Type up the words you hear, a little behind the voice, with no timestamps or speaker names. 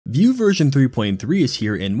Vue version 3.3 is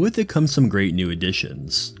here, and with it comes some great new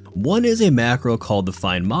additions. One is a macro called the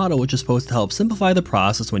FindModel, which is supposed to help simplify the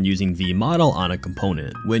process when using ZModel on a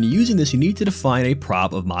component. When using this, you need to define a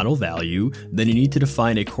prop of model value, then you need to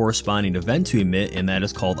define a corresponding event to emit, and that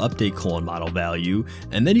is called update:model value,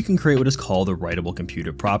 and then you can create what is called a writable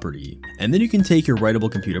computed property. And then you can take your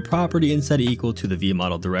writable computed property and set it equal to the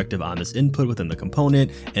VModel directive on this input within the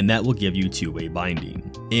component, and that will give you two-way binding.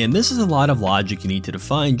 And this is a lot of logic you need to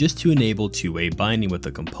define just to enable two-way binding with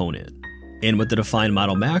the component. And with the define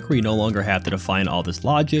model macro, you no longer have to define all this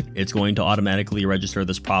logic. It's going to automatically register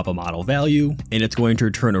this prop of model value, and it's going to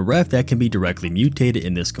return a ref that can be directly mutated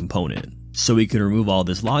in this component. So we can remove all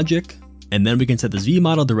this logic, and then we can set this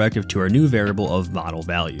VModel directive to our new variable of model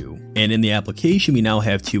value. And in the application, we now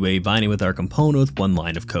have two-way binding with our component with one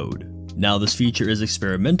line of code. Now this feature is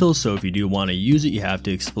experimental, so if you do want to use it, you have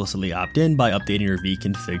to explicitly opt in by updating your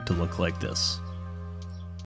vconfig to look like this.